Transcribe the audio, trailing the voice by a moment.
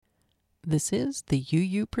This is the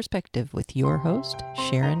UU Perspective with your host,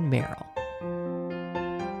 Sharon Merrill.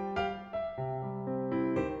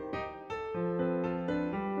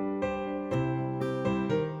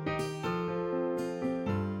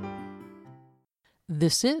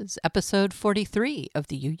 This is episode 43 of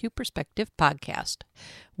the UU Perspective podcast,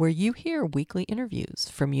 where you hear weekly interviews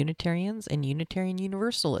from Unitarians and Unitarian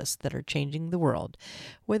Universalists that are changing the world.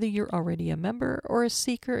 Whether you're already a member or a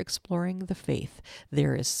seeker exploring the faith,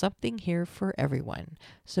 there is something here for everyone.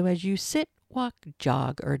 So as you sit, walk,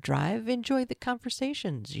 jog, or drive, enjoy the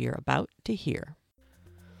conversations you're about to hear.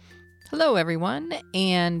 Hello, everyone,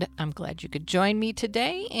 and I'm glad you could join me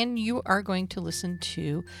today, and you are going to listen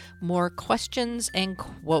to more questions and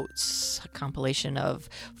quotes, a compilation of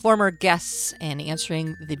former guests and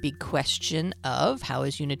answering the big question of how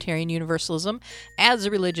is Unitarian Universalism as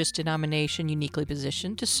a religious denomination uniquely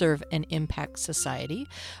positioned to serve and impact society,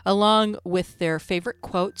 along with their favorite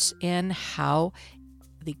quotes and how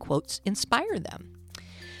the quotes inspire them.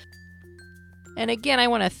 And again, I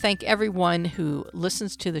want to thank everyone who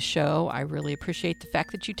listens to the show. I really appreciate the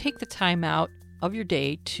fact that you take the time out of your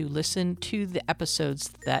day to listen to the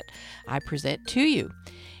episodes that I present to you.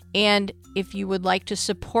 And if you would like to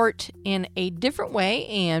support in a different way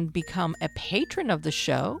and become a patron of the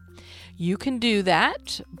show, you can do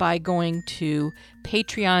that by going to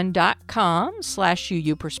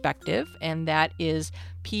patreon.com/UU Perspective, and that is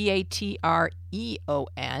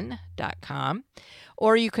patreon.com.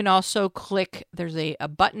 Or you can also click, there's a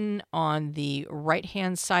button on the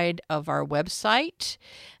right-hand side of our website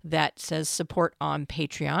that says support on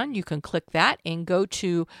Patreon. You can click that and go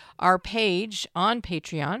to our page on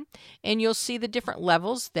Patreon, and you'll see the different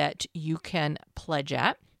levels that you can pledge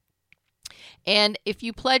at. And if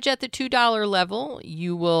you pledge at the $2 level,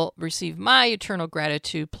 you will receive my eternal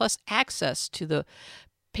gratitude plus access to the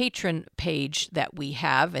patron page that we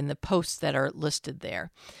have and the posts that are listed there.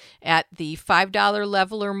 At the $5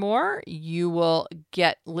 level or more, you will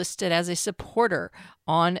get listed as a supporter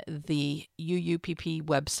on the UUPP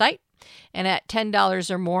website. And at $10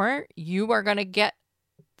 or more, you are going to get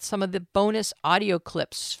some of the bonus audio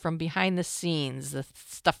clips from behind the scenes, the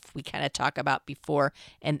stuff we kind of talk about before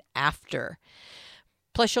and after.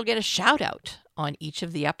 Plus, you'll get a shout out on each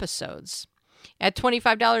of the episodes. At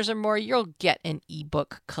 $25 or more, you'll get an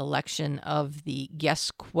ebook collection of the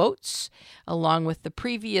guest quotes, along with the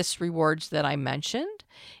previous rewards that I mentioned.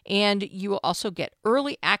 And you will also get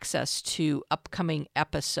early access to upcoming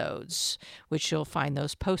episodes, which you'll find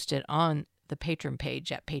those posted on the patron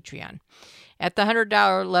page at Patreon. At the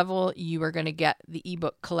 $100 level, you are going to get the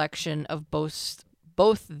ebook collection of both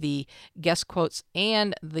the guest quotes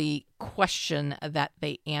and the question that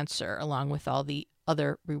they answer, along with all the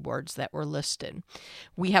other rewards that were listed.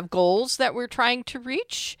 We have goals that we're trying to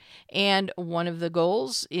reach, and one of the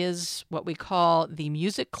goals is what we call the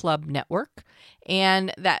Music Club Network,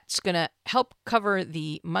 and that's going to help cover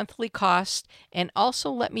the monthly cost and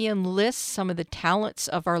also let me enlist some of the talents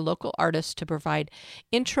of our local artists to provide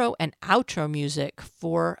intro and outro music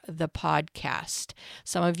for the podcast.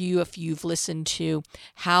 Some of you, if you've listened to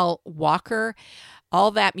Hal Walker,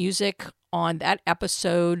 all that music on that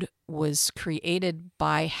episode was created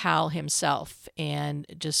by Hal himself, and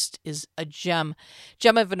just is a gem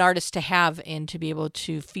of an artist to have and to be able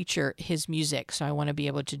to feature his music. So I want to be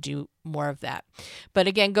able to do more of that. But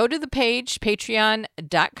again, go to the page,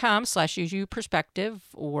 patreon.com/UU Perspective,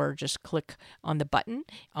 or just click on the button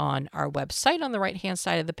on our website on the right-hand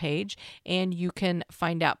side of the page, and you can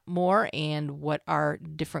find out more and what our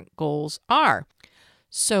different goals are.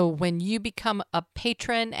 So when you become a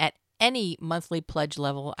patron at any monthly pledge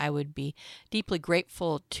level, I would be deeply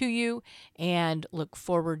grateful to you and look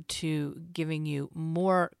forward to giving you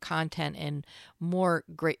more content and more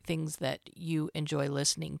great things that you enjoy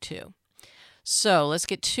listening to. So let's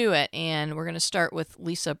get to it, and we're going to start with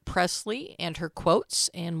Lisa Presley and her quotes,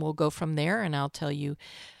 and we'll go from there, and I'll tell you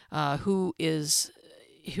who is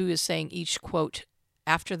saying each quote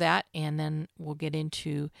after that, and then we'll get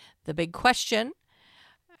into the big question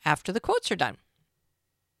after the quotes are done.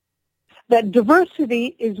 That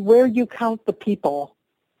diversity is where you count the people,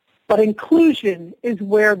 but inclusion is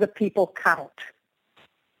where the people count.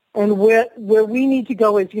 And where we need to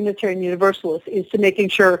go as Unitarian Universalists is to making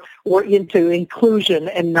sure we're into inclusion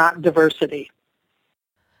and not diversity.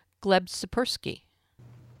 Gleb Tsipursky.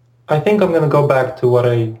 I think I'm going to go back to what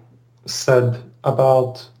I said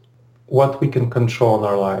about what we can control in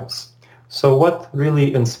our lives. So what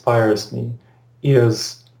really inspires me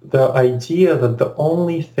is the idea that the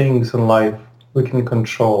only things in life we can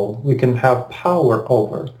control, we can have power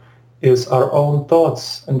over, is our own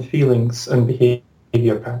thoughts and feelings and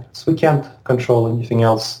behavior patterns. We can't control anything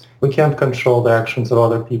else We can't control the actions of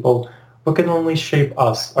other people. We can only shape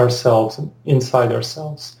us, ourselves, inside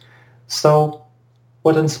ourselves. So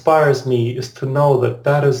what inspires me is to know that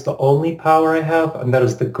that is the only power I have, and that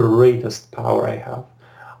is the greatest power I have.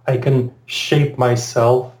 I can shape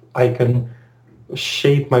myself. I can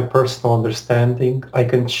shape my personal understanding. I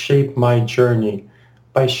can shape my journey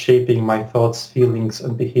by shaping my thoughts, feelings,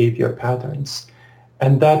 and behavior patterns.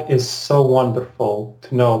 And that is so wonderful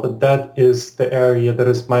to know that that is the area that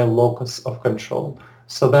is my locus of control.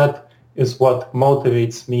 So that is what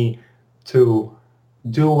motivates me to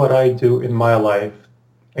do what I do in my life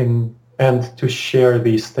and to share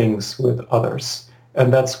these things with others.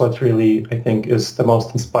 And that's what really, I think, is the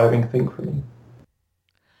most inspiring thing for me.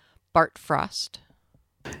 Bart Frost.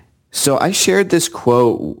 So I shared this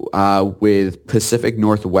quote with Pacific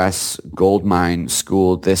Northwest Gold Mine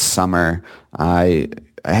School this summer. I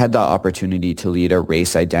had the opportunity to lead a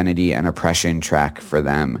race identity and oppression track for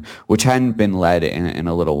them, which hadn't been led in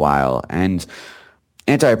a little while. And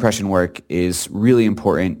anti-oppression work is really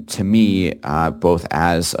important to me, both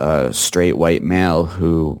as a straight white male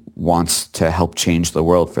who wants to help change the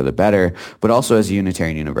world for the better, but also as a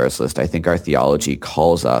Unitarian Universalist. I think our theology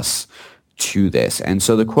calls us to this. And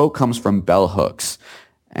so the quote comes from Bell Hooks,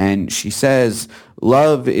 and she says,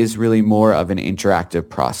 "Love is really more of an interactive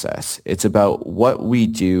process. It's about what we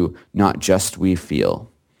do, not just we feel.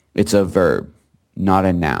 It's a verb, not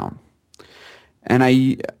a noun." And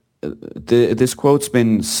this quote's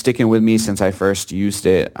been sticking with me since I first used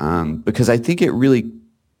it, because I think it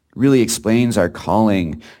really explains our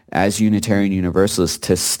calling as Unitarian Universalists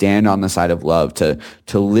to stand on the side of love,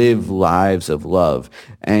 to live lives of love.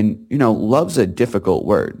 And, love's a difficult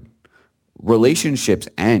word. Relationships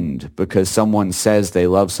end because someone says they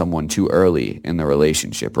love someone too early in the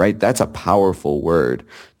relationship, right? That's a powerful word.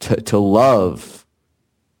 To love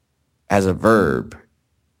as a verb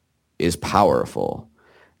is powerful.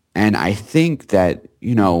 And I think that,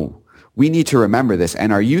 we need to remember this,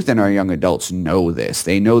 and our youth and our young adults know this.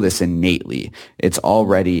 They know this innately. It's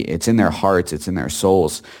in their hearts, it's in their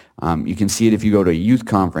souls. You can see it if you go to a youth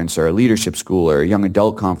conference or a leadership school or a young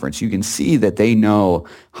adult conference. You can see that they know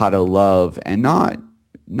how to love, and not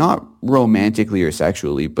romantically or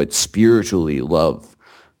sexually, but spiritually love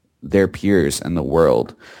their peers and the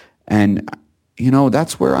world. And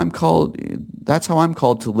that's how I'm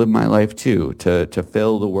called to live my life too, to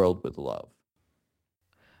fill the world with love.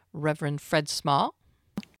 Reverend Fred Small.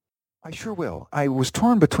 I sure will. I was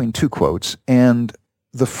torn between two quotes, and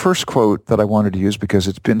the first quote that I wanted to use, because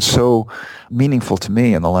it's been so meaningful to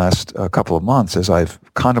me in the last couple of months as I've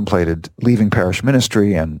contemplated leaving parish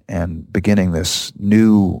ministry and beginning this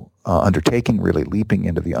new undertaking, really leaping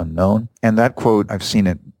into the unknown. And that quote, I've seen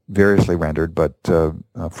it variously rendered, but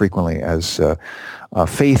frequently as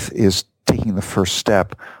faith is taking the first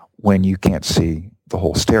step when you can't see the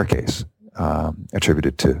whole staircase,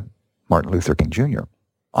 attributed to Martin Luther King Jr.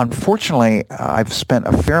 Unfortunately, I've spent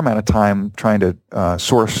a fair amount of time trying to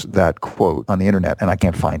source that quote on the internet, and I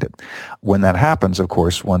can't find it. When that happens, of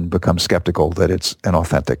course, one becomes skeptical that it's an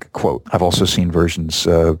authentic quote. I've also seen versions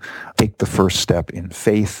take the first step in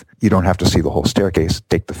faith. You don't have to see the whole staircase.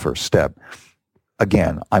 Take the first step.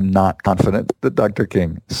 Again, I'm not confident that Dr.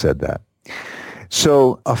 King said that.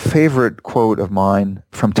 So a favorite quote of mine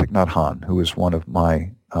from Thich Nhat Hanh, who is one of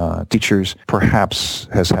my teachers, perhaps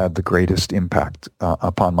has had the greatest impact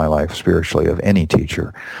upon my life spiritually of any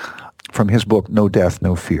teacher. From his book, No Death,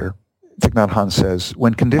 No Fear, Thich Nhat Hanh says,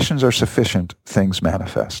 "When conditions are sufficient, things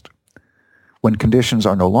manifest. When conditions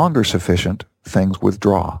are no longer sufficient, things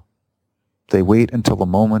withdraw. They wait until the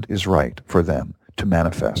moment is right for them to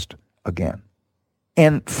manifest again."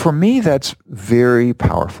 And for me, that's very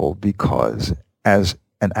powerful, because as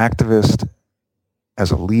an activist,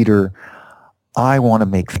 as a leader, I want to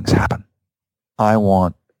make things happen. I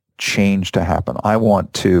want change to happen. I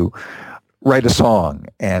want to write a song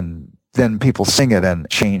and then people sing it and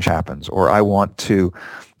change happens. Or I want to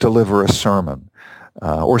deliver a sermon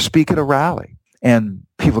or speak at a rally and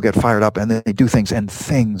people get fired up and then they do things and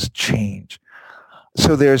things change.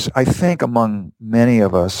 So there's, I think, among many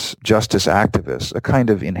of us justice activists, a kind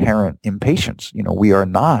of inherent impatience. We are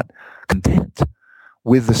not content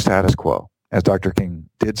with the status quo. As Dr. King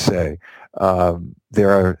did say,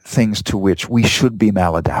 there are things to which we should be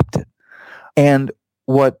maladapted. And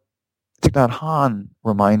what Thich Nhat Hanh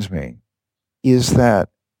reminds me is that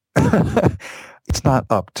it's not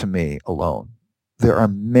up to me alone. There are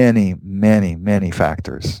many, many, many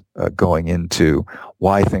factors going into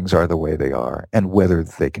why things are the way they are and whether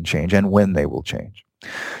they can change and when they will change.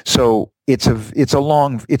 So it's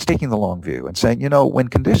taking the long view and saying, when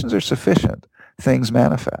conditions are sufficient, things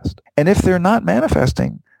manifest. And if they're not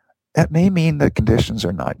manifesting, that may mean that conditions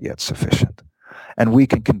are not yet sufficient. And we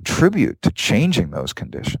can contribute to changing those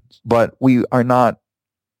conditions, but we are not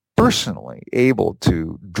personally able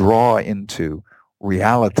to draw into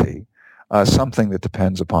reality something that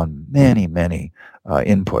depends upon many, many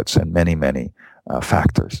inputs and many, many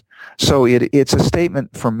factors. So it's a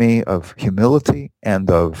statement for me of humility and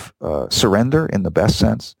of surrender in the best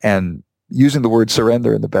sense. And using the word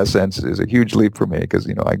surrender in the best sense is a huge leap for me because,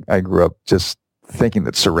 I grew up just thinking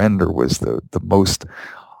that surrender was the most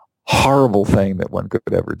horrible thing that one could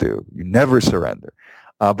ever do. You never surrender.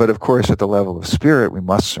 But of course, at the level of spirit, we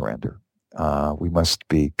must surrender. We must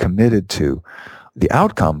be committed to the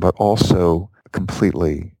outcome, but also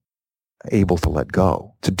completely able to let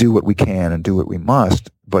go, to do what we can and do what we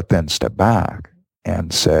must, but then step back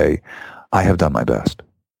and say, I have done my best.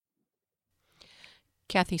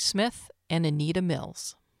 Kathy Smith and Anita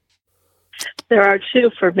Mills. There are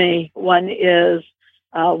two for me. One is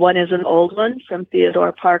an old one from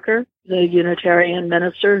Theodore Parker, the Unitarian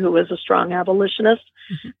minister who was a strong abolitionist.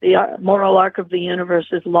 Mm-hmm. The moral arc of the universe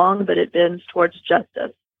is long, but it bends towards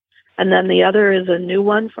justice. And then the other is a new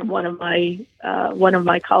one from one of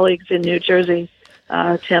my colleagues in New Jersey,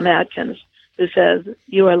 Tim Atkins, who says,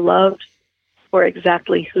 "You are loved for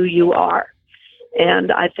exactly who you are."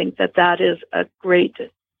 And I think that is a great,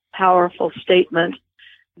 powerful statement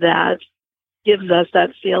that gives us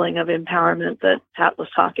that feeling of empowerment that Pat was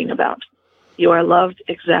talking about. You are loved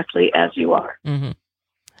exactly as you are. Mm-hmm.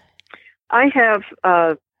 I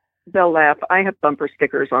have, Bell Laugh, I have bumper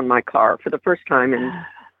stickers on my car for the first time in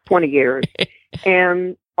 20 years.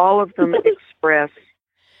 And all of them express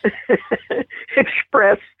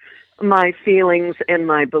my feelings and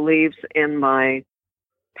my beliefs and my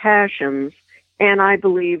passions. And I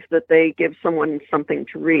believe that they give someone something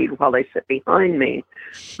to read while they sit behind me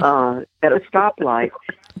at a stoplight.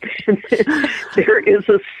 There is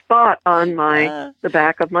a spot on the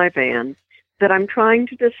back of my van that I'm trying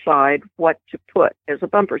to decide what to put as a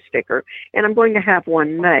bumper sticker, and I'm going to have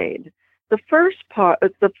one made. The first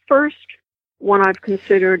one I've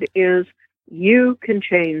considered is "You can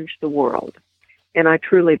change the world," and I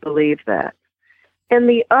truly believe that. And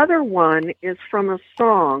the other one is from a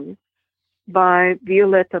song by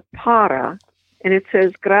Violeta Parra, and it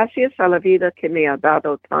says, "Gracias a la vida que me ha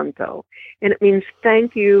dado tanto," and it means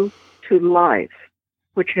thank you to life,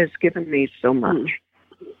 which has given me so much.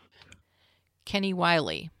 Kenny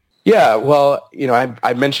Wiley. Yeah, well,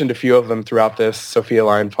 I mentioned a few of them throughout this. Sophia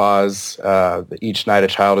Lyne-Foz, Each Night a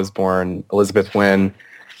Child is Born, Elizabeth Wynn,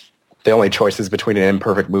 The Only Choice is Between an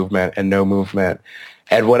Imperfect Movement and No Movement.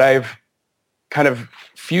 And what I've kind of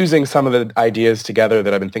fusing some of the ideas together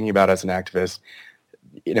that I've been thinking about as an activist,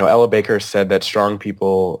 Ella Baker said that strong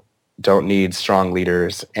people don't need strong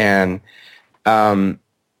leaders. And,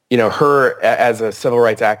 her as a civil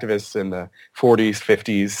rights activist in the 40s,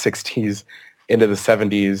 50s, 60s, into the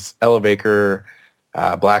 70s, Ella Baker,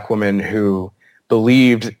 Black woman who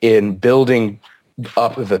believed in building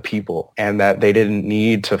up the people and that they didn't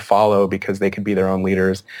need to follow because they could be their own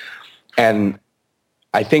leaders. And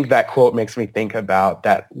I think that quote makes me think about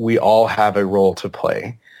that we all have a role to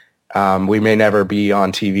play. We may never be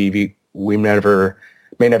on TV. We may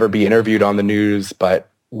never be interviewed on the news, but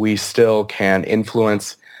we still can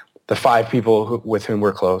influence the 5 people with whom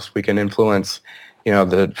we're close. We can influence,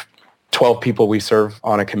 the 12 people we serve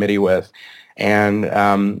on a committee with.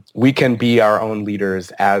 And we can be our own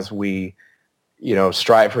leaders as we,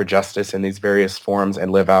 strive for justice in these various forms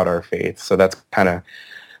and live out our faith. So that's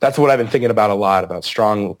what I've been thinking about a lot, about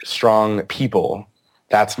strong people.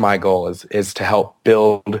 That's my goal is to help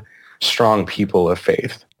build strong people of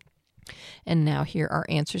faith. And now here are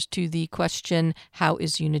answers to the question, how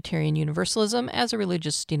is Unitarian Universalism as a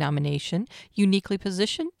religious denomination uniquely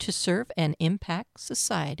positioned to serve and impact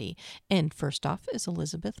society? And first off is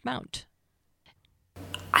Elizabeth Mount.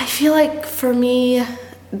 I feel like for me,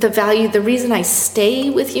 the reason I stay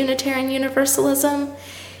with Unitarian Universalism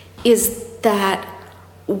is that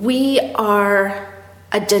we are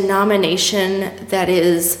a denomination that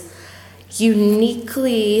is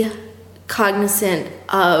uniquely cognizant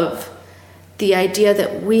of the idea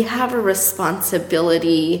that we have a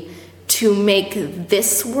responsibility to make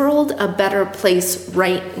this world a better place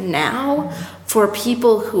right now for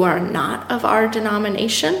people who are not of our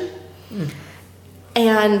denomination.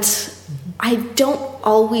 And I don't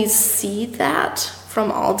always see that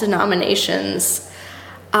from all denominations.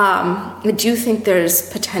 I do think there's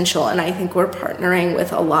potential, and I think we're partnering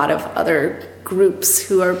with a lot of other groups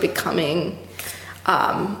who are becoming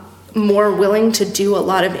more willing to do a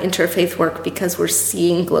lot of interfaith work because we're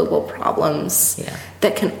seeing global problems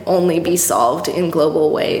that can only be solved in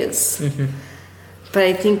global ways. But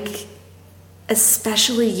I think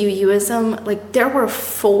especially UUism, like there were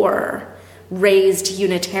 4 raised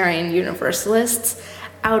Unitarian Universalists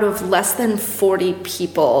out of less than 40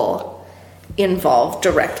 people involved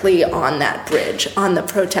directly on that bridge, on the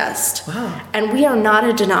protest. Wow. And we are not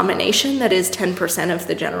a denomination that is 10% of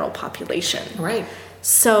the general population. Right.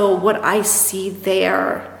 So what I see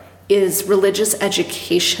there is religious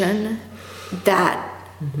education that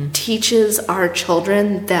teaches our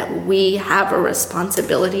children that we have a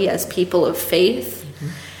responsibility as people of faith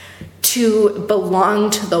to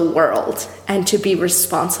belong to the world and to be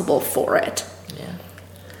responsible for it. Yeah.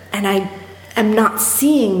 And I am not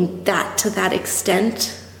seeing that to that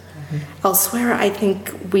extent elsewhere. I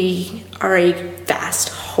think we are a vast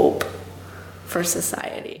hope for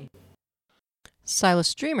society.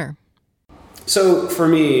 Silas Dreamer. So for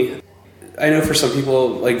me, I know for some people,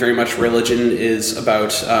 like very much religion is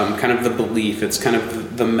about kind of the belief. It's kind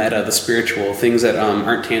of the meta, the spiritual, things that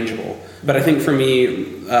aren't tangible. But I think for me,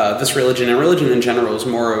 this religion and religion in general is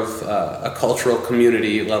more of a cultural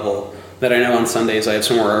community level that I know on Sundays I have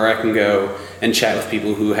somewhere where I can go and chat with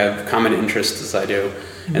people who have common interests as I do.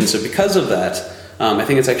 And so because of that, I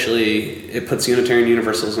think it puts Unitarian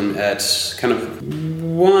Universalism at kind of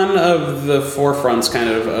one of the forefronts kind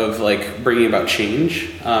of like bringing about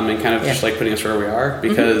change and kind of just like putting us where we are.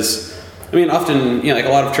 Because, I mean, often, like a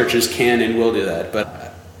lot of churches can and will do that,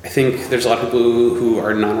 but I think there's a lot of people who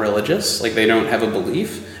are non-religious, like they don't have a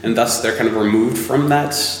belief, and thus they're kind of removed from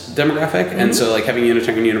that demographic. And so like having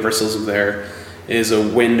Unitarian Universalism there is a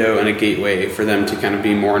window and a gateway for them to kind of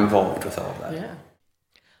be more involved with all of that. Yeah.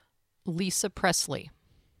 Lisa Presley.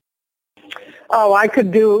 Oh, I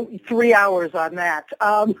could do 3 hours on that.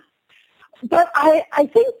 But I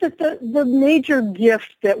think that the major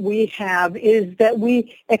gift that we have is that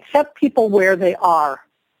we accept people where they are,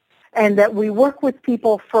 and that we work with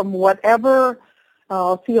people from whatever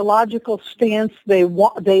theological stance they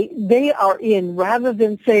are in, rather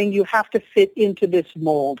than saying you have to fit into this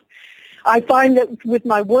mold. I find that with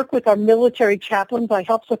my work with our military chaplains, I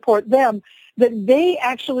help support them, that they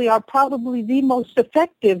actually are probably the most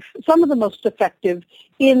effective, some of the most effective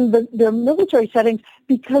in the military settings,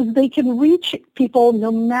 because they can reach people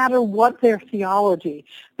no matter what their theology,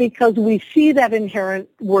 because we see that inherent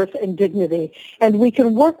worth and dignity, and we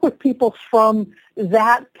can work with people from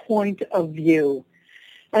that point of view.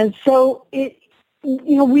 And so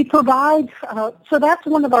we provide, so that's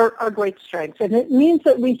one of our great strengths, and it means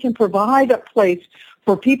that we can provide a place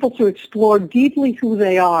for people to explore deeply who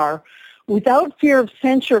they are without fear of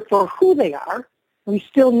censure for who they are. We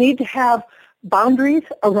still need to have boundaries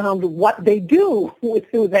around what they do with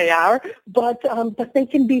who they are, but they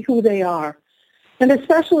can be who they are. And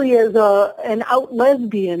especially as an out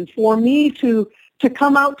lesbian, for me to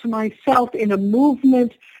come out to myself in a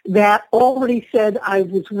movement that already said I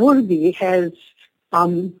was worthy has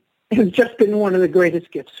just been one of the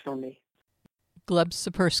greatest gifts for me. Gleb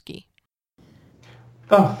Sapersky.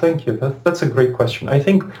 Oh, thank you. That's a great question. I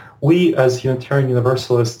think we as Unitarian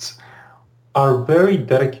Universalists are very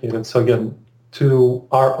dedicated, so again, to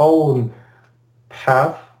our own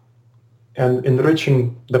path and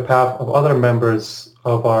enriching the path of other members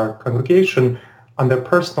of our congregation on their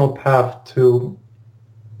personal path to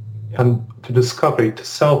discovery, to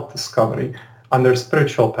self-discovery, on their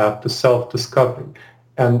spiritual path to self-discovery,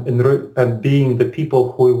 and being the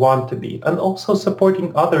people who we want to be, and also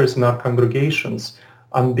supporting others in our congregations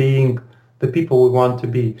on being the people we want to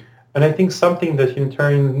be. And I think something that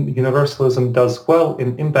Unitarian Universalism does well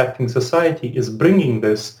in impacting society is bringing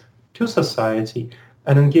this to society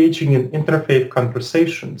and engaging in interfaith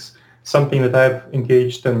conversations, something that I've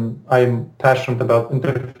engaged in. I'm passionate about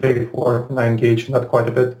interfaith work, and I engage in that quite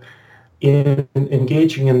a bit, in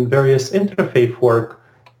engaging in various interfaith work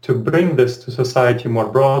to bring this to society more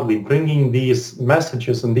broadly, bringing these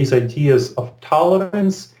messages and these ideas of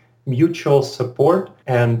tolerance, mutual support,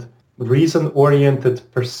 and reason-oriented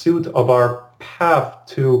pursuit of our path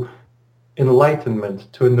to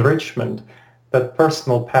enlightenment, to enrichment, that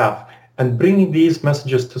personal path, and bringing these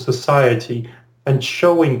messages to society and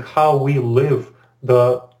showing how we live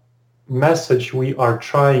the message we are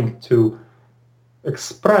trying to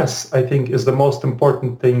express, I think, is the most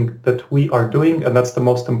important thing that we are doing, and that's the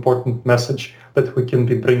most important message that we can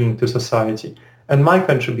be bringing to society. And my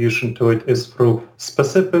contribution to it is through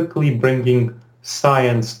specifically bringing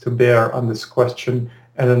science to bear on this question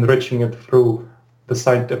and enriching it through the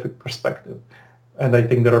scientific perspective. And I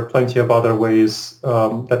think there are plenty of other ways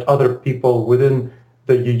that other people within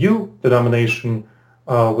the UU denomination,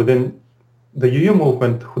 within the UU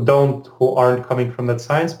movement, who aren't coming from that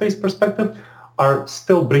science-based perspective, are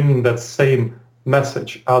still bringing that same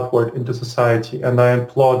message outward into society, and I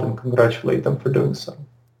applaud and congratulate them for doing so.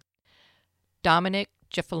 Dominic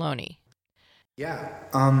Giffaloni. Yeah,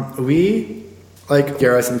 we like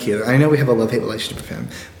Garrison Keillor. I know we have a love-hate relationship with him.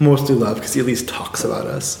 Mostly love, because he at least talks about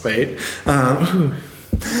us, right? And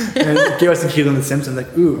Garrison Keillor and The Simpsons,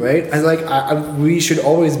 like, ooh, right? We should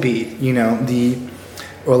always be, the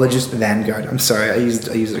religious vanguard. I'm sorry, I used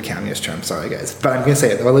a communist term. Sorry, guys, but I'm gonna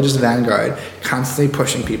say it. The religious vanguard, constantly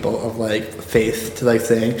pushing people of faith to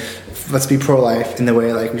saying, let's be pro-life in the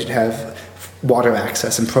way we should have water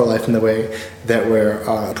access, and pro-life in the way that we're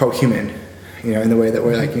pro-human. In the way that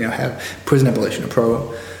we're have prison abolition,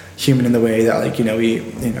 pro-human in the way that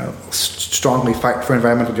we strongly fight for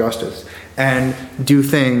environmental justice, and do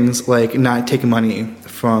things like not take money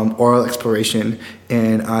from oil exploration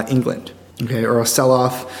in England, okay, or sell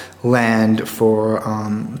off land for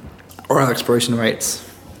oil exploration rights,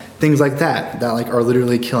 things like that are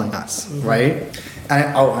literally killing us, right?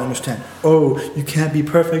 And I understand. Oh, you can't be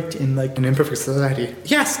perfect in an imperfect society.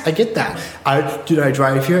 Yes, I get that. Did I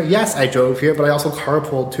drive here? Yes, I drove here, but I also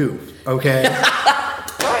carpooled too. Okay.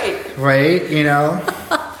 Right.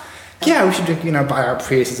 Yeah, we should buy our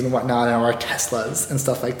Priuses and whatnot, and our Teslas and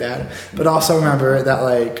stuff like that. But also remember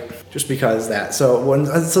that just because that. So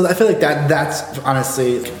I feel like that's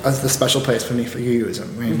honestly the special place for me for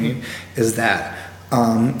Judaism. You know what I mean? Is that.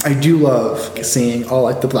 I do love seeing all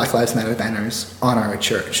the Black Lives Matter banners on our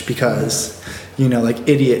church, because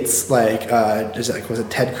idiots was it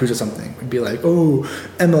Ted Cruz or something would be oh,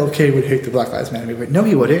 MLK would hate the Black Lives Matter movement. No,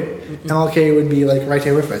 he wouldn't. MLK would be right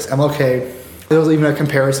here with us. MLK. There was even a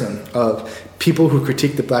comparison of people who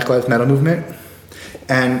critique the Black Lives Matter movement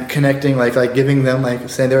and connecting giving them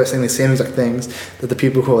saying they were saying the same exact things that the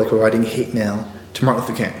people who were writing hate mail to Martin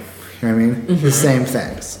Luther King. You know what I mean? Mm-hmm. The same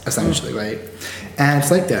things, essentially, right? And it's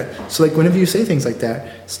like that. So, whenever you say things like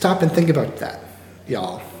that, stop and think about that,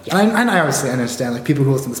 y'all. And I obviously understand, people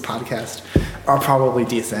who listen to this podcast are probably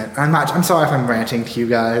decent. I'm sorry if I'm ranting to you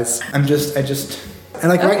guys.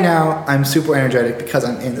 Right now, I'm super energetic because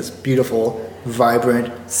I'm in this beautiful,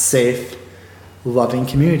 vibrant, safe, loving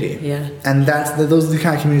community. Yeah. And those are the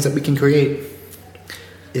kind of communities that we can create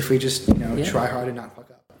if we just, try hard and not fuck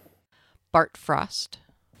up. Bart Frost.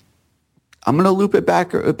 I'm going to loop it back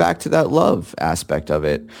to that love aspect of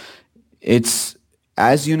it. It's,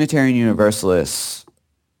 as Unitarian Universalists,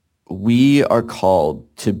 we are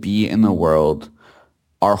called to be in the world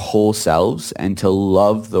our whole selves and to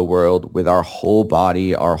love the world with our whole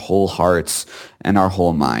body, our whole hearts, and our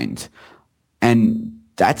whole mind. And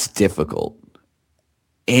that's difficult.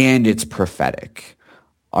 And it's prophetic.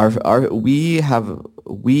 We have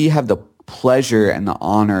the pleasure and the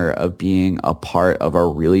honor of being a part of a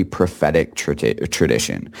really prophetic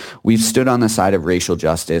tradition. We've stood on the side of racial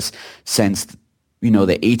justice since the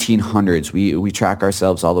 1800s. We track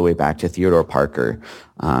ourselves all the way back to Theodore Parker,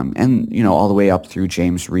 and all the way up through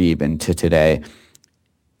James Reeb and to today.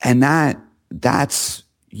 And that's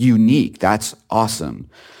unique. That's awesome.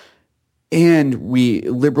 And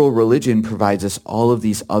liberal religion provides us all of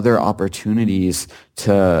these other opportunities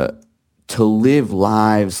to live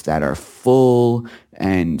lives that are full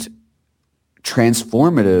and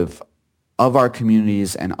transformative of our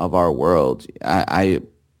communities and of our world.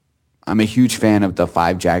 I'm a huge fan of the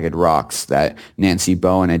 5 Jagged Rocks that Nancy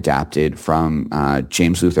Bowen adapted from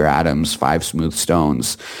James Luther Adams' 5 Smooth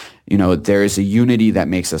Stones. There is a unity that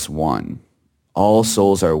makes us one. All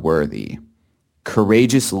souls are worthy.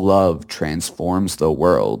 Courageous love transforms the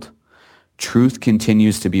world. Truth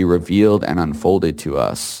continues to be revealed and unfolded to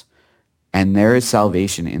us. And there is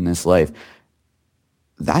salvation in this life.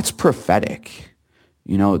 That's prophetic.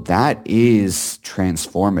 That is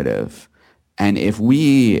transformative. And if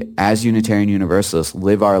we, as Unitarian Universalists,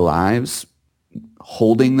 live our lives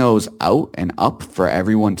holding those out and up for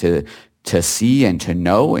everyone to see and to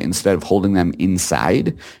know instead of holding them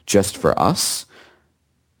inside just for us,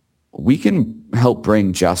 we can help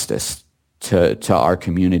bring justice to our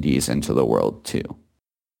communities and to the world too.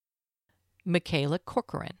 Michaela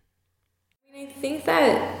Corcoran. I think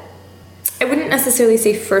that I wouldn't necessarily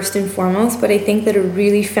say first and foremost, but I think that a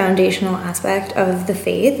really foundational aspect of the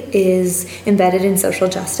faith is embedded in social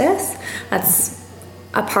justice. That's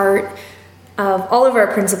a part of all of our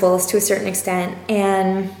principles to a certain extent.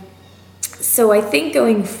 And so I think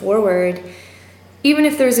going forward, even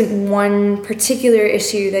if there isn't one particular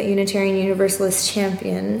issue that Unitarian Universalists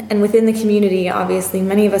champion, and within the community, obviously,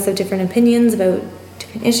 many of us have different opinions about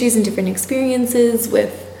different issues and different experiences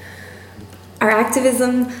with our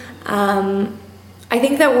activism, I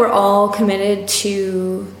think that we're all committed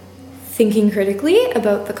to thinking critically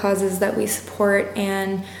about the causes that we support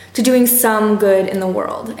and to doing some good in the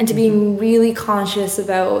world and to being really conscious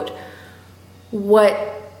about what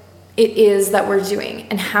it is that we're doing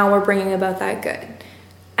and how we're bringing about that good.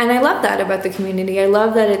 And I love that about the community. I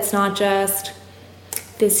love that it's not just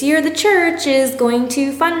this year the church is going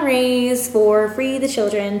to fundraise for Free the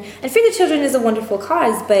Children. And Free the Children is a wonderful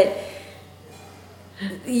cause, but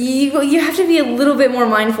you have to be a little bit more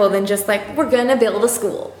mindful than just like, we're going to build a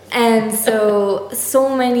school. And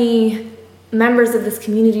so many members of this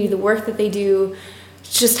community, the work that they do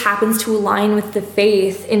just happens to align with the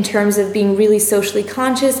faith in terms of being really socially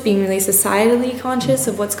conscious, being really societally conscious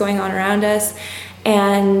of what's going on around us,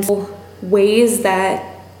 and ways that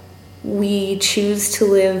we choose to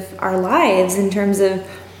live our lives in terms of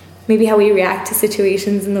maybe how we react to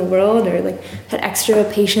situations in the world, or like that extra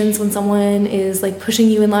patience when someone is like pushing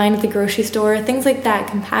you in line at the grocery store, things like that,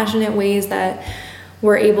 compassionate ways that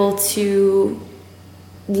we're able to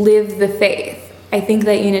live the faith. I think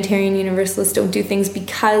that Unitarian Universalists don't do things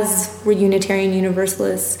because we're Unitarian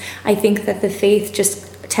Universalists. I think that the faith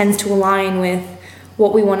just tends to align with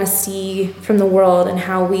what we want to see from the world and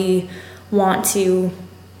how we want to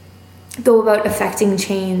go about affecting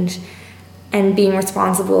change and being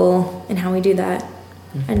responsible in how we do that.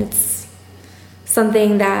 Mm-hmm. And it's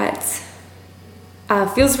something that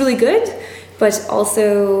feels really good, but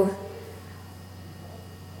also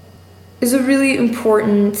is a really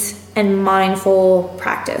important and mindful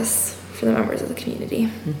practice for the members of the community.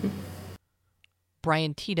 Mm-hmm.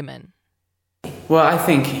 Brian Tiedemann. Well, I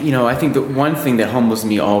think the one thing that humbles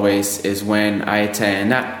me always is when I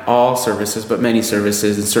attend, not all services, but many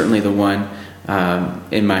services, and certainly the one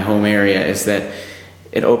in my home area, is that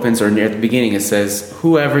it opens, or near the beginning it says,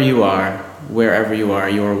 whoever you are, wherever you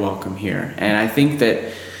are welcome here. And I think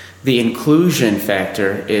that the inclusion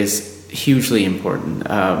factor is hugely important.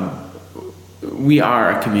 We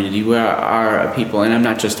are a community, we are a people, and I'm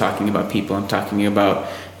not just talking about people, I'm talking about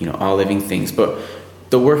all living things, but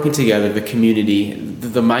the working together, the community,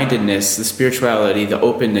 the mindedness, the spirituality, the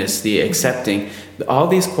openness, the accepting, all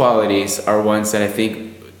these qualities are ones that I think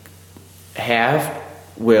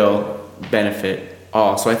will benefit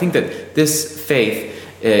all. So I think that this faith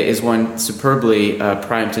is one superbly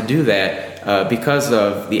primed to do that because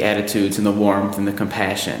of the attitudes and the warmth and the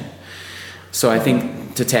compassion. So I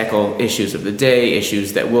think to tackle issues of the day,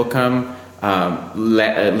 issues that will come,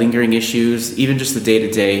 lingering issues, even just the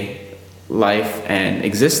day-to-day life and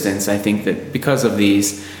existence, I think that because of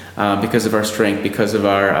these, because of our strength, because of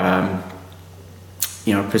our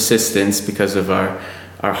persistence, because of our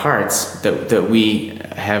hearts, that we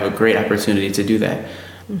have a great opportunity to do that.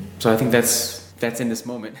 So I think that's in this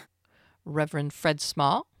moment. Reverend Fred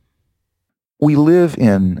Small. We live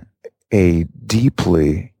in a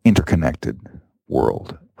deeply interconnected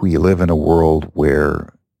world. We live in a world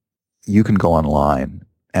where you can go online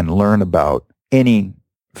and learn about any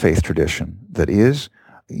faith tradition that is.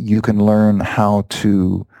 You can learn how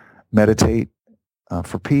to meditate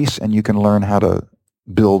for peace, and you can learn how to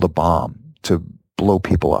build a bomb to blow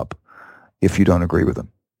people up if you don't agree with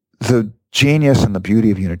them. The genius and the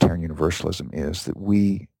beauty of Unitarian Universalism is that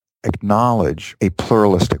we acknowledge a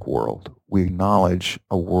pluralistic world. We acknowledge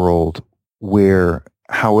a world where,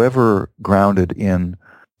 however grounded in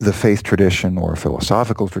the faith tradition or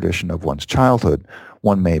philosophical tradition of one's childhood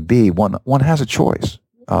one may be, one has a choice.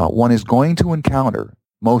 One is going to encounter,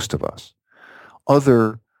 most of us,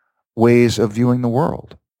 other ways of viewing the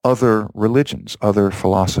world, other religions, other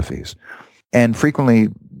philosophies. And frequently,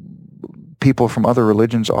 people from other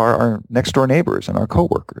religions are our next-door neighbors and our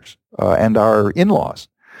coworkers and our in-laws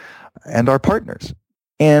and our partners.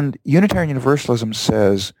 And Unitarian Universalism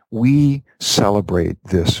says we celebrate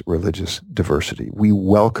this religious diversity. We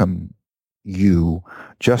welcome you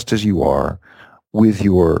just as you are, with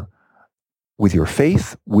your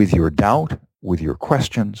faith, with your doubt, with your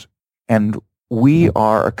questions. And we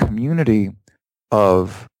are a community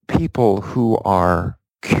of people who are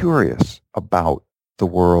curious about the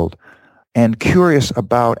world and curious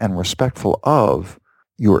about and respectful of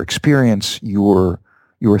your experience, your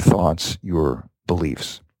thoughts, your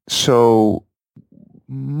beliefs. So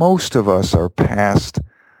most of us are past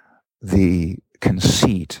the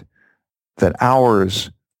conceit that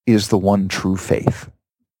ours is the one true faith,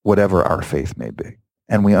 whatever our faith may be.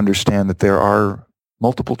 And we understand that there are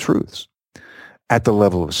multiple truths. At the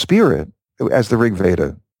level of spirit, as the Rig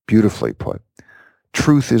Veda beautifully put,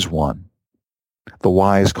 truth is one. The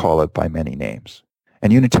wise call it by many names.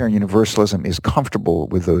 And Unitarian Universalism is comfortable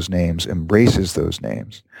with those names, embraces those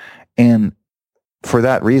names, and for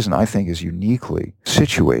that reason, I think is uniquely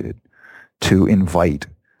situated to invite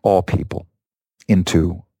all people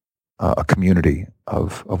into a community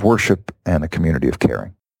of worship and a community of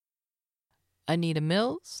caring. Anita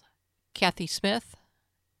Mills, Kathy Smith,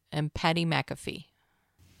 and Patty McAfee.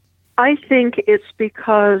 I think it's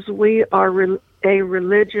because we are a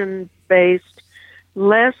religion based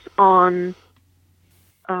less on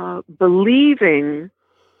believing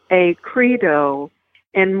a credo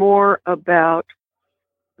and more about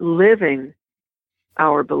living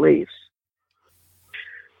our beliefs.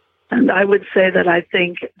 And I would say that I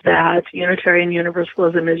think that Unitarian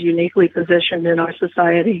Universalism is uniquely positioned in our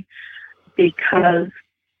society because,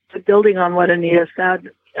 building on what Anita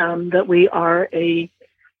said, that we are a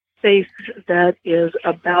faith that is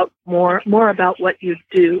about more about what you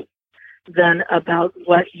do than about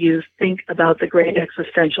what you think about the great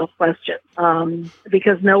existential question.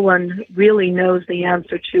 Because no one really knows the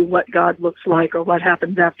answer to what God looks like or what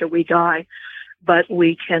happens after we die. But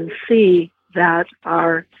we can see that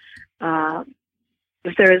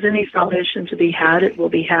if there is any salvation to be had, it will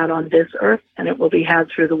be had on this earth, and it will be had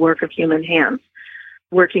through the work of human hands,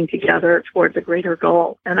 working together towards a greater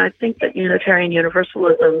goal. And I think that Unitarian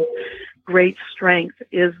Universalism's great strength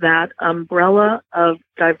is that umbrella of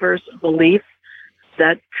diverse belief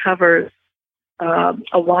that covers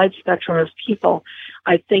a wide spectrum of people.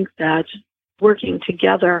 I think that working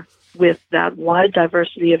together with that wide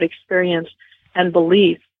diversity of experience and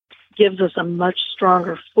belief gives us a much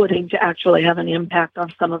stronger footing to actually have an impact on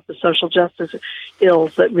some of the social justice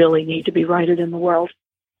ills that really need to be righted in the world.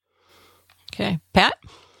 Okay. Pat?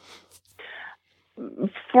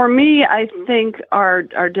 For me, I think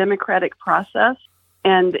our democratic process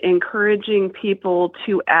and encouraging people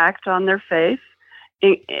to act on their faith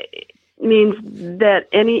it means that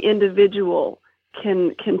any individual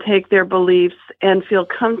can take their beliefs and feel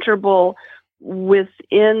comfortable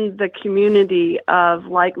within the community of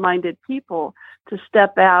like-minded people to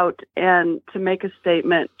step out and to make a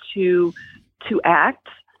statement, to act.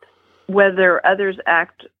 Whether others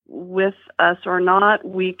act with us or not,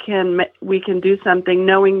 we can do something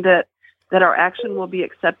knowing that our action will be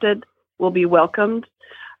accepted, will be welcomed,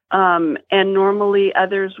 and normally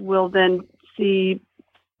others will then see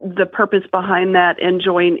the purpose behind that and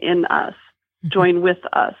join with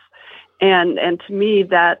us. And to me,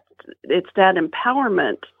 that it's that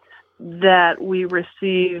empowerment that we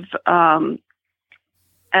receive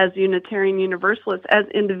as Unitarian Universalists, as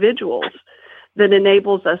individuals, that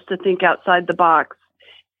enables us to think outside the box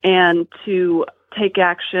and to take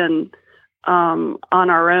action on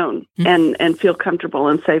our own and feel comfortable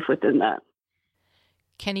and safe within that.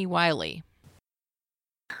 Kenny Wiley.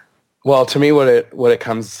 Well, to me, what it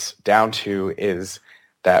comes down to is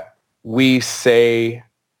that we say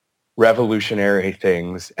revolutionary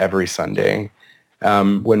things every Sunday.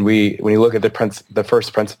 When you look at the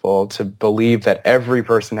first principle, to believe that every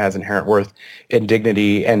person has inherent worth and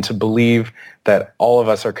dignity, and to believe that all of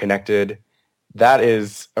us are connected, that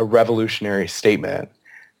is a revolutionary statement.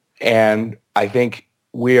 And I think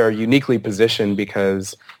we are uniquely positioned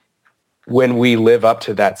because when we live up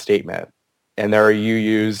to that statement, and there are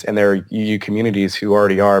UUs and there are UU communities who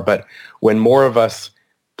already are, but when more of us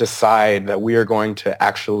decide that we are going to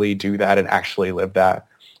actually do that and actually live that,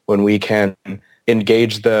 when we can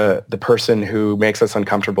engage the person who makes us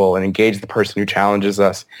uncomfortable and engage the person who challenges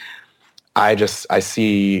us, I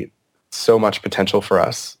see so much potential for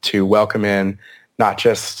us to welcome in not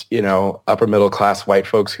just, upper middle class white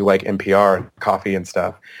folks who like NPR and coffee and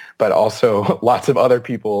stuff, but also lots of other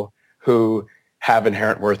people who have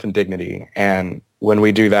inherent worth and dignity. And when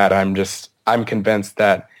we do that, I'm convinced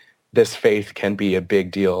that this faith can be a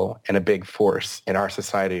big deal and a big force in our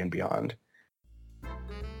society and beyond.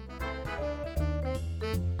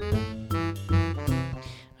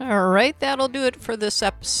 All right, that'll do it for this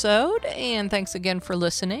episode, and thanks again for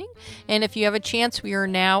listening. And if you have a chance, we are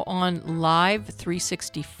now on Live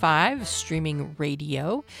 365 streaming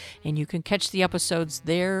radio, and you can catch the episodes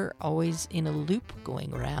there, always in a loop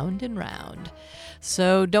going round and round.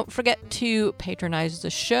 So don't forget to patronize the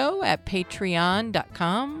show at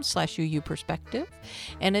patreon.com/UU Perspective.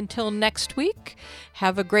 And until next week,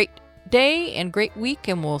 have a great day and great week,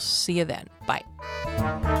 and we'll see you then. Bye.